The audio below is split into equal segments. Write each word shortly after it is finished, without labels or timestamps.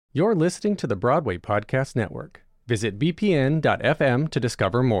You're listening to the Broadway Podcast Network. Visit bpn.fm to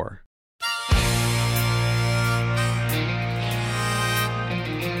discover more.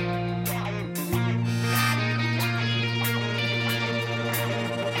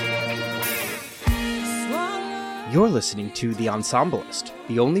 You're listening to The Ensemblist,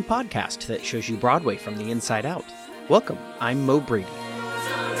 the only podcast that shows you Broadway from the inside out. Welcome, I'm Mo Brady.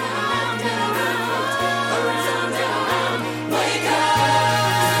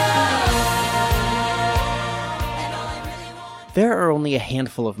 There are only a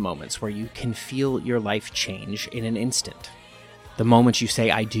handful of moments where you can feel your life change in an instant. The moment you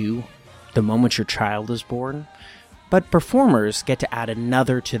say I do, the moment your child is born. But performers get to add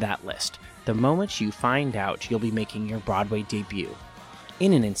another to that list, the moment you find out you'll be making your Broadway debut.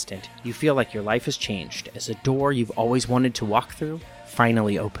 In an instant, you feel like your life has changed as a door you've always wanted to walk through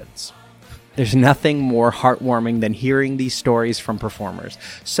finally opens. There's nothing more heartwarming than hearing these stories from performers.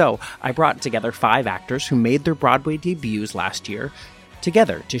 So I brought together 5 actors who made their Broadway debuts last year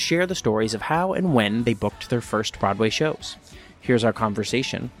together to share the stories of how and when they booked their first Broadway shows. Here's our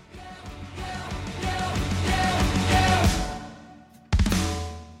conversation.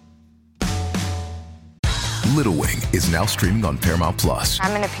 Little Wing is now streaming on Paramount Plus.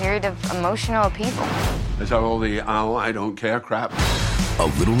 I'm in a period of emotional upheaval. Is that all the I don't care crap? A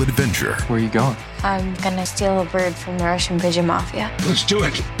little adventure. Where are you going? I'm gonna steal a bird from the Russian pigeon mafia. Let's do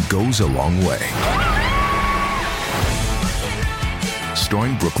it. Goes a long way.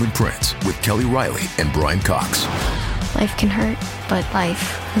 Starring Brooklyn Prince with Kelly Riley and Brian Cox. Life can hurt, but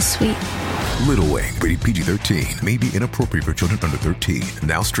life is sweet. Little Wing, rated PG-13, may be inappropriate for children under 13.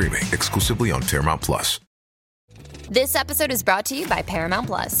 Now streaming exclusively on Paramount Plus. This episode is brought to you by Paramount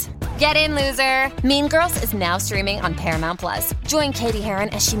Plus. Get in, loser! Mean Girls is now streaming on Paramount Plus. Join Katie Heron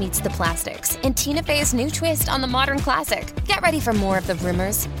as she meets the plastics in Tina Fey's new twist on the modern classic. Get ready for more of the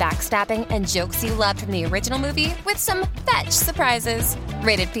rumors, backstabbing, and jokes you loved from the original movie with some fetch surprises.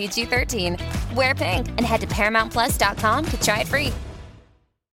 Rated PG-13. Wear pink and head to ParamountPlus.com to try it free.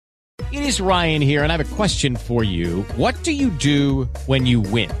 It is Ryan here, and I have a question for you. What do you do when you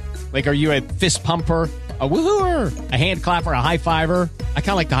win? Like, are you a fist pumper? A woohooer, a hand clapper, a high fiver. I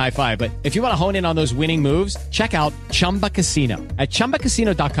kind of like the high five, but if you want to hone in on those winning moves, check out Chumba Casino. At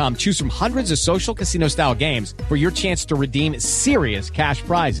ChumbaCasino.com, choose from hundreds of social casino style games for your chance to redeem serious cash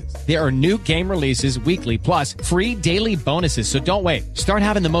prizes. There are new game releases weekly, plus free daily bonuses. So don't wait. Start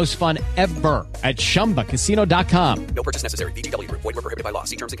having the most fun ever at ChumbaCasino.com. No purchase necessary. VGW Group. Void where prohibited by law.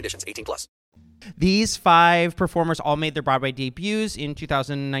 See terms and conditions. 18+. These 5 performers all made their Broadway debuts in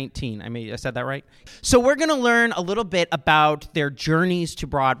 2019. I said that right? So we're going to learn a little bit about their journeys to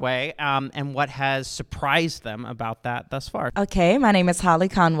Broadway and what has surprised them about that thus far. Okay, my name is Holli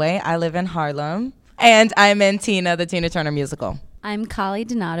Conway. I live in Harlem, and I'm in Tina, the Tina Turner musical. I'm Karli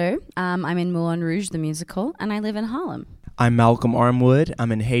Dinardo. I'm in Moulin Rouge, the musical, and I live in Harlem. I'm Malcolm Armwood.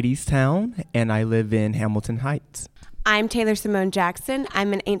 I'm in Hadestown, and I live in Hamilton Heights. I'm Taylor Symone Jackson.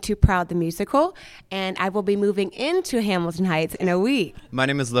 I'm in Ain't Too Proud, the musical, and I will be moving into Hamilton Heights in a week. My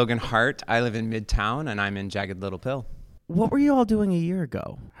name is Logan Hart. I live in Midtown, and I'm in Jagged Little Pill. What were you all doing a year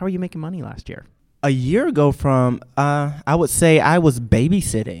ago? How were you making money last year? A year ago I would say I was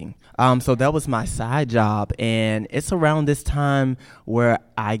babysitting. So that was my side job, and it's around this time where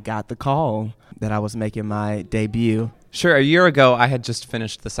I got the call that I was making my debut. Sure. A year ago, I had just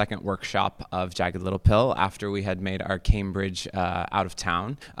finished the second workshop of Jagged Little Pill after we had made our Cambridge out of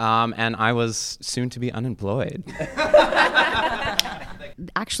town, and I was soon to be unemployed.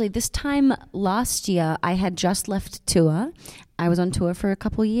 Actually, this time last year, I had just left tour. I was on tour for a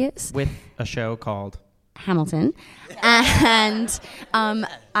couple years. With a show called? Hamilton. And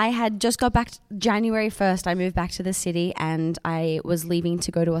I had just got back January 1st. I moved back to the city, and I was leaving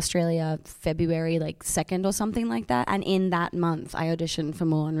to go to Australia February 2nd or something like that. And in that month, I auditioned for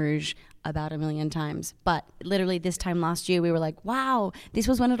Moulin Rouge about 1 million times. But literally this time last year, we were like, wow, this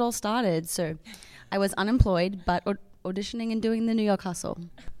was when it all started. So I was unemployed, but auditioning and doing the New York hustle.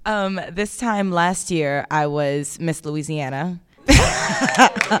 This time last year, I was Miss Louisiana.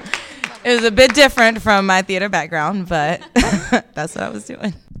 It was a bit different from my theater background, but that's what I was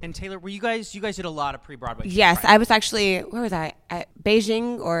doing. And Taylor, you guys did a lot of pre-Broadway shows, Yes, right? I was actually, where was I? At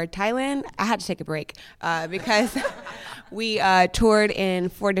Beijing or Thailand? I had to take a break because we toured in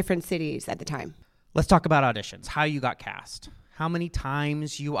 4 different cities at the time. Let's talk about auditions, how you got cast. How many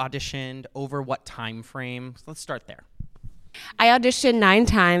times you auditioned, over what time frame? Let's start there. I auditioned 9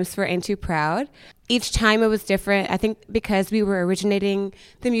 times for Ain't Too Proud. each time it was different. I think because we were originating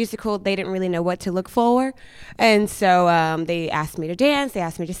the musical, they didn't really know what to look for. And so they asked me to dance, they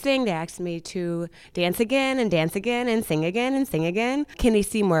asked me to sing, they asked me to dance again and sing again and sing again. Kenny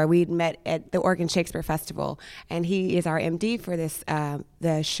Seymour, we'd met at the Oregon Shakespeare Festival, and he is our MD for this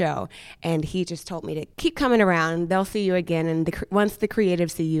the show. And he just told me to keep coming around. They'll see you again. And once the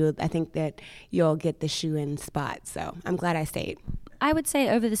creatives see you, I think that you'll get the shoe-in spot. So I'm glad I stayed. I would say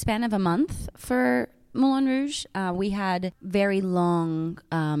over the span of a month for Moulin Rouge, we had very long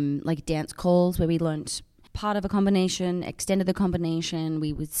like dance calls where we learnt part of a combination, extended the combination,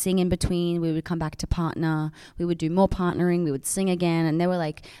 we would sing in between, we would come back to partner, we would do more partnering, we would sing again. And there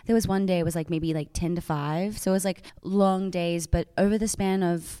was one day it was like maybe like 10 to 5. So it was like long days, but over the span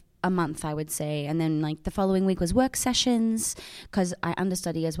of a month, I would say. And then like the following week was work sessions, because I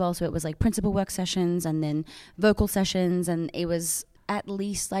understudy as well. So it was like principal work sessions and then vocal sessions. And it was at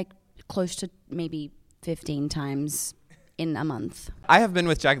least like close to maybe 15 times in a month. I have been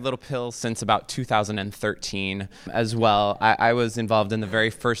with Jagged Little Pill since about 2013 as well. I was involved in the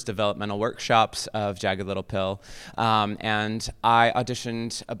very first developmental workshops of Jagged Little Pill, and I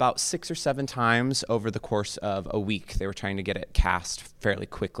auditioned about 6 or 7 times over the course of a week. They were trying to get it cast fairly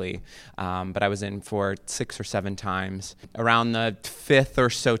quickly, but I was in for 6 or 7 times. Around the 5th or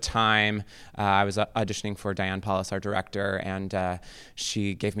so time, I was auditioning for Diane Paulus, our director, and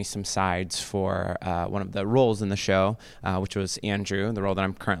she gave me some sides for one of the roles in the show, which was Andrew, the role that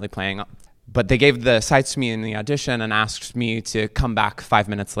I'm currently playing. But they gave the sides to me in the audition and asked me to come back 5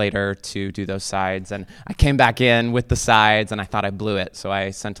 minutes later to do those sides. And I came back in with the sides, and I thought I blew it. So I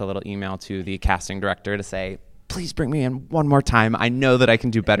sent a little email to the casting director to say, please bring me in one more time. I know that I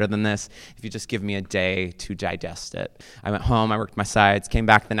can do better than this if you just give me a day to digest it. I went home, I worked my sides, came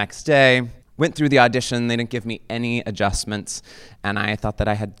back the next day, went through the audition. They didn't give me any adjustments, and I thought that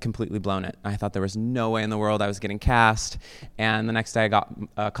I had completely blown it. I thought there was no way in the world I was getting cast, and the next day I got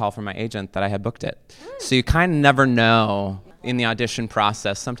a call from my agent that I had booked it. So you kind of never know in the audition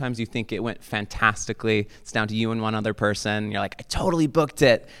process. Sometimes you think it went fantastically. It's down to you and one other person. You're like, I totally booked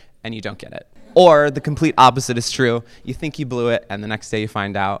it, and you don't get it. Or the complete opposite is true. You think you blew it, and the next day you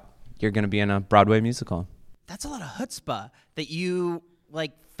find out you're going to be in a Broadway musical. That's a lot of chutzpah that you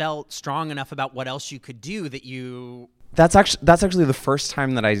like felt strong enough about what else you could do that you... That's actually the first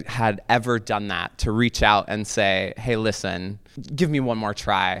time that I had ever done that, to reach out and say, hey, listen, give me one more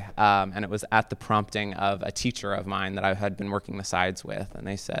try. And it was at the prompting of a teacher of mine that I had been working the sides with. And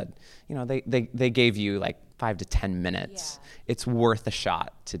they said, you know, they gave you like 5 to 10 minutes. Yeah. It's worth a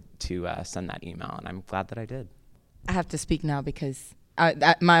shot to send that email. And I'm glad that I did. I have to speak now because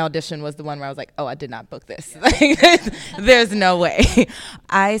my audition was the one where I was like, oh, I did not book this. Like, there's no way.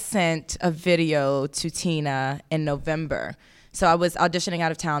 I sent a video to Tina in November. So I was auditioning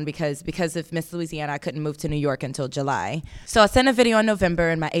out of town because of Miss Louisiana, I couldn't move to New York until July. So I sent a video in November,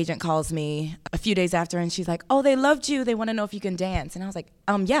 and my agent calls me a few days after, and she's like, oh, they loved you. They want to know if you can dance. And I was like,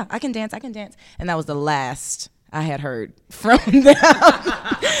 yeah, I can dance. And that was the last I had heard from them.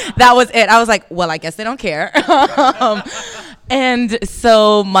 That was it. I was like, well, I guess they don't care. And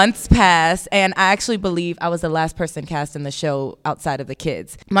so months pass, and I actually believe I was the last person cast in the show outside of the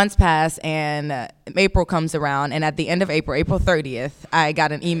kids. Months pass, and April comes around, and at the end of April 30th, I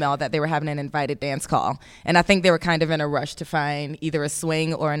got an email that they were having an invited dance call. And I think they were kind of in a rush to find either a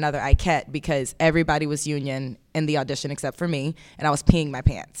swing or another Ikette because everybody was union in the audition except for me, and I was peeing my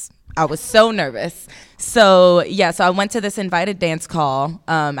pants. I was so nervous. So I went to this invited dance call.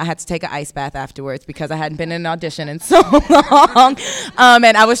 I had to take an ice bath afterwards because I hadn't been in an audition in so long.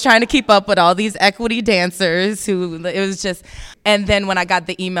 And I was trying to keep up with all these equity dancers and then when I got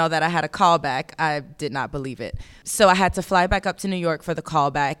the email that I had a callback, I did not believe it. So I had to fly back up to New York for the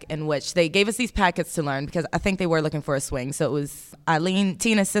callback, in which they gave us these packets to learn because I think they were looking for a swing. So it was Eileen,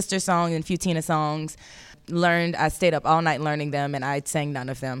 Tina's sister song and a few Tina songs. I stayed up all night learning them, and I sang none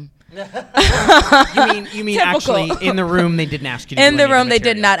of them. You mean actually in the room they didn't ask you to do in the room they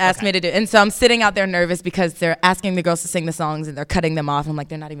did not ask me to do. And so I'm sitting out there nervous because they're asking the girls to sing the songs and they're cutting them off. I'm like,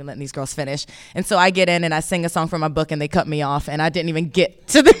 they're not even letting these girls finish. And so I get in and I sing a song from my book and they cut me off, and I didn't even get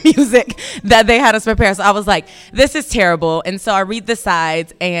to the music that they had us prepare. So I was like, this is terrible. And so I read the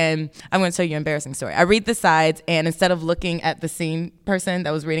sides, and I'm going to tell you an embarrassing story. I read the sides, and instead of looking at the scene person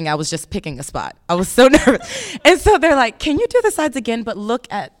that was reading, I was just picking a spot. I was so nervous. And so they're like, can you do the sides again, but look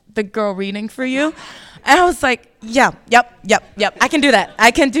at the girl reading for you? And I was like, yep. I can do that.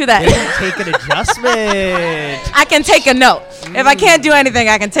 Take an adjustment. I can take a note. If I can't do anything,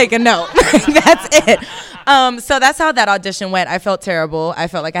 I can take a note. That's it. So that's how that audition went. I felt terrible. I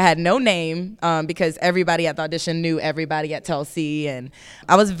felt like I had no name because everybody at the audition knew everybody at Telsey. And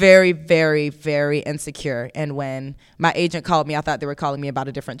I was very, very, very insecure. And when my agent called me, I thought they were calling me about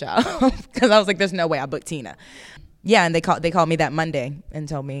a different job because I was like, there's no way I booked Tina. Yeah, and they called me that Monday and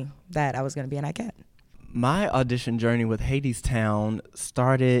told me that I was going to be an ICAT. My audition journey with Hadestown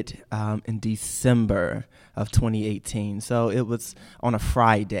started in December of 2018. So it was on a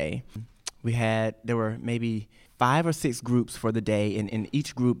Friday. There were maybe 5 or 6 groups for the day, and in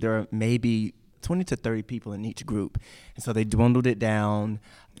each group there were maybe 20 to 30 people in each group. And so they dwindled it down,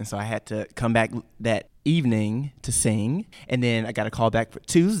 and so I had to come back that evening to sing. And then I got a call back for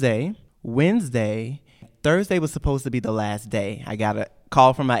Tuesday, Wednesday. Thursday was supposed to be the last day. I got a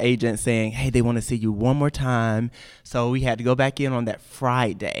call from my agent saying, hey, they want to see you one more time. So we had to go back in on that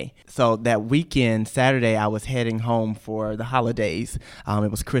Friday. So that weekend, Saturday, I was heading home for the holidays.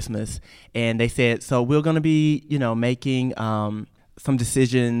 It was Christmas. And they said, so we're going to be, making some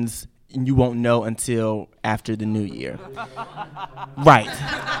decisions, and you won't know until after the new year. Right.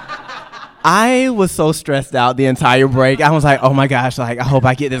 I was so stressed out the entire break. I was like, oh my gosh, I hope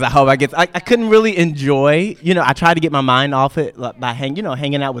I get this. I couldn't really enjoy, I tried to get my mind off it by hanging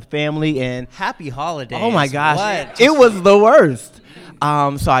out with family and happy holidays. Oh my gosh. It was the worst.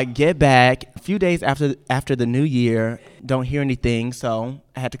 So I get back a few days after the new year, don't hear anything. So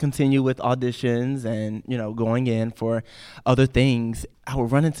I had to continue with auditions and, going in for other things. I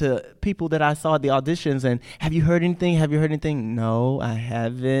would run into people that I saw at the auditions and, have you heard anything? No, I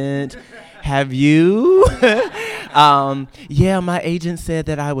haven't. Have you? Yeah, my agent said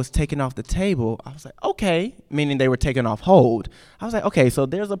that I was taken off the table. I was like, okay, meaning they were taken off hold. I was like, okay, so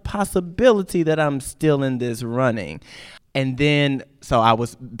there's a possibility that I'm still in this running. And then, so I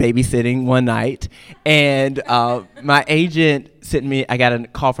was babysitting one night, and my agent I got a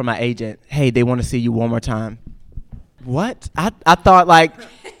call from my agent, hey, they want to see you one more time. What? I thought,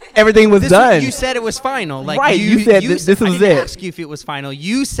 everything was done. You said it was final. Right, you said this was I it. didn't ask you if it was final.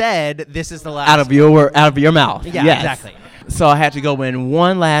 You said this is the last. Out of your mouth. Yeah, yes. Exactly. So I had to go in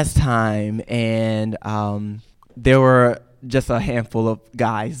one last time, and there were just a handful of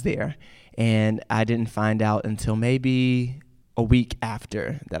guys there. And I didn't find out until maybe a week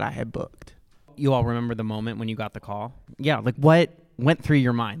after that I had booked. You all remember the moment when you got the call? Yeah, what went through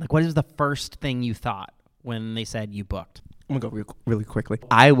your mind? What is the first thing you thought when they said you booked? I'm going to go really quickly.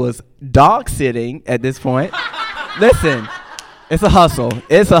 I was dog sitting at this point. Listen, it's a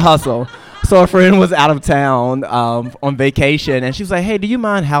hustle. So a friend was out of town on vacation, and she was like, hey, do you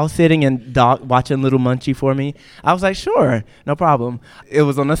mind house sitting and watching Little Munchie for me? I was like, sure, no problem. It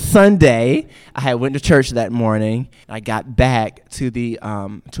was on a Sunday. I had went to church that morning. I got back to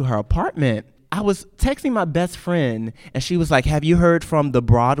to her apartment. I was texting my best friend, and she was like, have you heard from the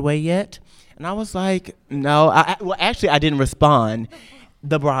Broadway yet? And I was like, no. Actually, I didn't respond.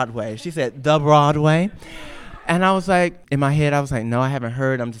 The Broadway. She said, the Broadway. And I was like, in my head, I was like, no, I haven't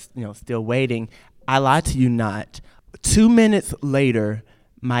heard. I'm just, still waiting. I lied to you not. 2 minutes later,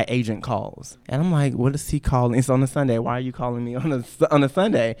 my agent calls. And I'm like, what is he calling? It's on a Sunday. Why are you calling me on a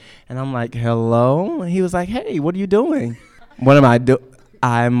Sunday? And I'm like, hello? And he was like, hey, what are you doing? What am I doing?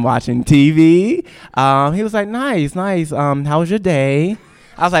 I'm watching TV. He was like, nice. How was your day?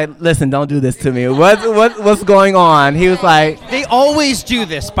 I was like, listen, don't do this to me. What's going on? He was like... They always do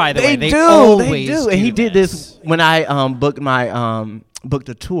this, by the way. They do. And he did this when I booked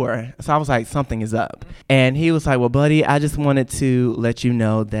a tour. So I was like, something is up. And he was like, well, buddy, I just wanted to let you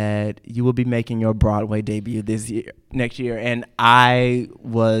know that you will be making your Broadway debut next year. And I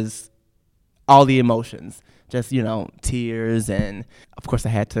was all the emotions. Just, tears. And, of course, I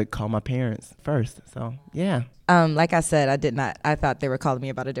had to call my parents first. So, yeah. Like I said, I thought they were calling me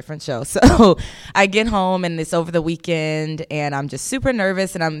about a different show. So I get home and it's over the weekend and I'm just super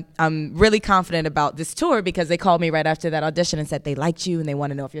nervous and I'm really confident about this tour because they called me right after that audition and said they liked you and they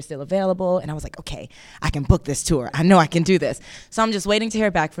want to know if you're still available. And I was like, okay, I can book this tour. I know I can do this. So I'm just waiting to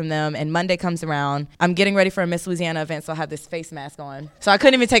hear back from them. And Monday comes around. I'm getting ready for a Miss Louisiana event. So I have this face mask on. So I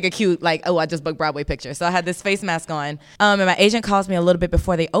couldn't even take a cute, I just booked Broadway picture. So I had this face mask on. And my agent calls me a little bit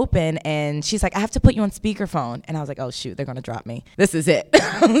before they open and she's like, I have to put you on speakerphone. And I was like, oh shoot, they're gonna drop me. This is it.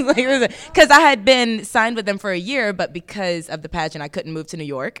 Because I had been signed with them for a year, but because of the pageant, I couldn't move to New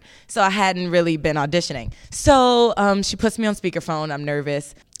York. So I hadn't really been auditioning. So she puts me on speakerphone. I'm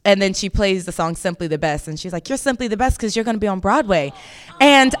nervous. And then she plays the song Simply the Best. And she's like, you're simply the best because you're gonna be on Broadway.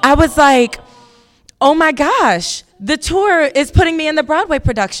 And I was like, oh my gosh, the tour is putting me in the Broadway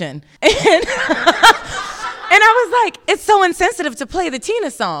production. And I was like, it's so insensitive to play the Tina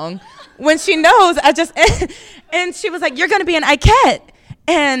song when she knows and she was like, you're going to be an ICAT.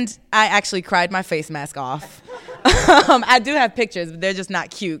 And I actually cried my face mask off. I do have pictures, but they're just not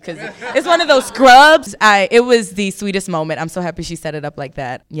cute because it's one of those scrubs. It was the sweetest moment. I'm so happy she set it up like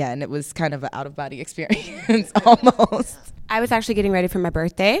that. Yeah, and it was kind of an out-of-body experience almost. I was actually getting ready for my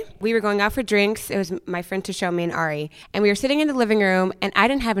birthday. We were going out for drinks. It was my friend Tashome and Ari. And we were sitting in the living room, and I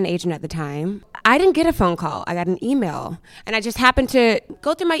didn't have an agent at the time. I didn't get a phone call. I got an email. And I just happened to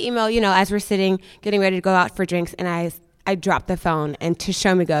go through my email, as we're sitting, getting ready to go out for drinks, and I dropped the phone, and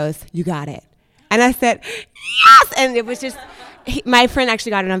Tashome goes, "You got it." And I said, "Yes!" And it was just, my friend actually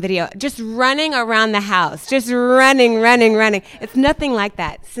got it on video, just running around the house, just running. It's nothing like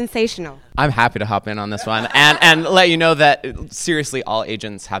that. Sensational. I'm happy to hop in on this one and let you know that seriously all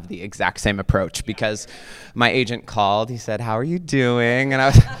agents have the exact same approach, because my agent called. He said, "How are you doing?" And I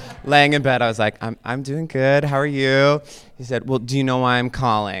was laying in bed. I was like, I'm doing good. How are you? He said, "Well, do you know why I'm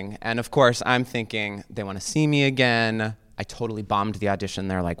calling?" And of course, I'm thinking they want to see me again. I totally bombed the audition.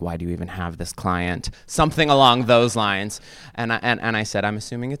 They're like, "Why do you even have this client?" Something along those lines. And I said, "I'm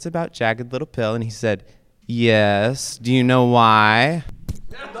assuming it's about Jagged Little Pill." And he said, "Yes. Do you know why?"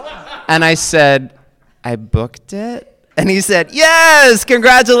 And I said, "I booked it." And he said, "Yes,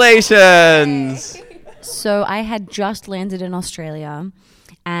 congratulations." So I had just landed in Australia,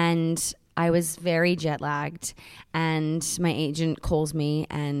 and I was very jet lagged, and my agent calls me,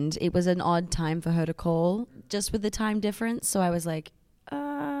 and it was an odd time for her to call, just with the time difference. So I was like,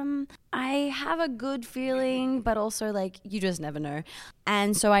 I have a good feeling, but also like, you just never know.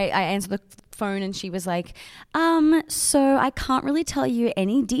 And so I answered the phone, and she was like, so I can't really tell you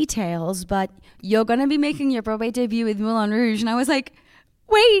any details, but you're going to be making your Broadway debut with Moulin Rouge. And I was like,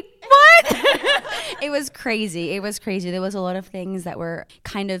 wait, what? It was crazy. There was a lot of things that were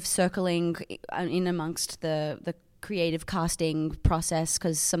kind of circling in amongst the creative casting process,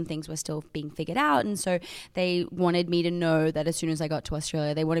 because some things were still being figured out. And so they wanted me to know that as soon as I got to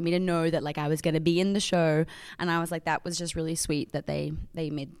Australia, they wanted me to know that like I was going to be in the show. And I was like, that was just really sweet that they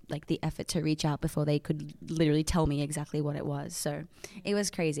made like the effort to reach out before they could literally tell me exactly what it was. So it was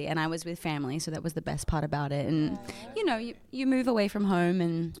crazy. And I was with family, so that was the best part about it. And you move away from home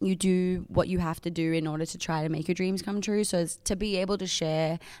and you do what you have to do in order to try to make your dreams come true. So to be able to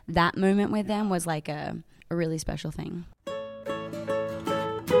share that moment with them was like a really special thing.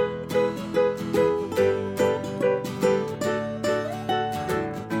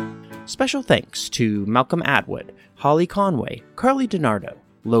 Special thanks to Malcolm Atwood, Holli Conway, Karli Dinardo,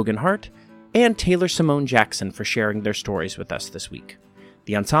 Logan Hart, and Taylor Symone Jackson for sharing their stories with us this week.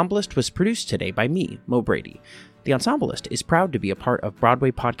 The Ensemblist was produced today by me, Mo Brady. The Ensemblist is proud to be a part of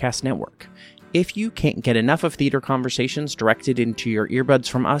Broadway Podcast Network. If you can't get enough of theater conversations directed into your earbuds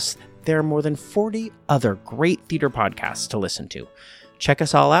from us, there are more than 40 other great theater podcasts to listen to. Check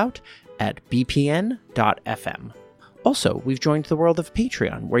us all out at bpn.fm. Also, we've joined the world of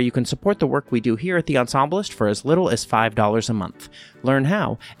Patreon, where you can support the work we do here at The Ensemblist for as little as $5 a month. Learn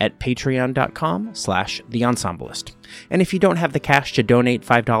how at patreon.com/TheEnsemblist. And if you don't have the cash to donate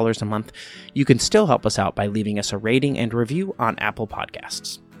 $5 a month, you can still help us out by leaving us a rating and review on Apple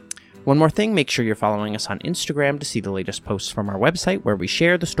Podcasts. One more thing, make sure you're following us on Instagram to see the latest posts from our website, where we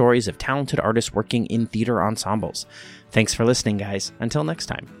share the stories of talented artists working in theater ensembles. Thanks for listening, guys. Until next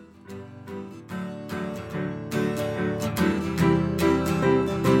time.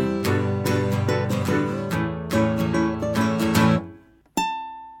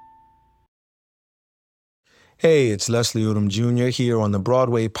 Hey, it's Leslie Odom Jr. here on the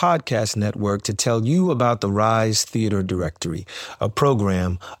Broadway Podcast Network to tell you about the Rise Theater Directory, a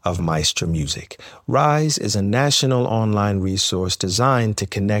program of Maestro Music. Rise is a national online resource designed to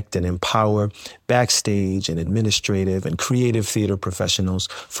connect and empower backstage and administrative and creative theater professionals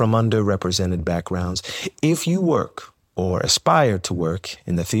from underrepresented backgrounds. If you work or aspire to work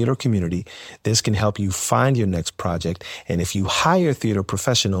in the theater community, this can help you find your next project. And if you hire theater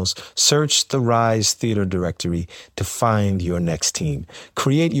professionals, search the Rise Theater Directory to find your next team.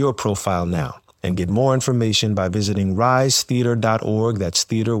 Create your profile now and get more information by visiting risetheater.org. That's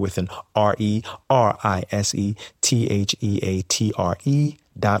theater with an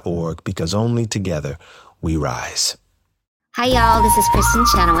RISETHEATRE.org, because only together we rise. Hi, y'all. This is Kristen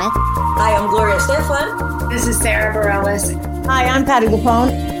Chenoweth. Hi, I'm Gloria Estefan. This is Sarah Bareilles. Hi, I'm Patti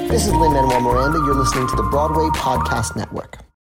LuPone. This is Lin-Manuel Miranda. You're listening to the Broadway Podcast Network.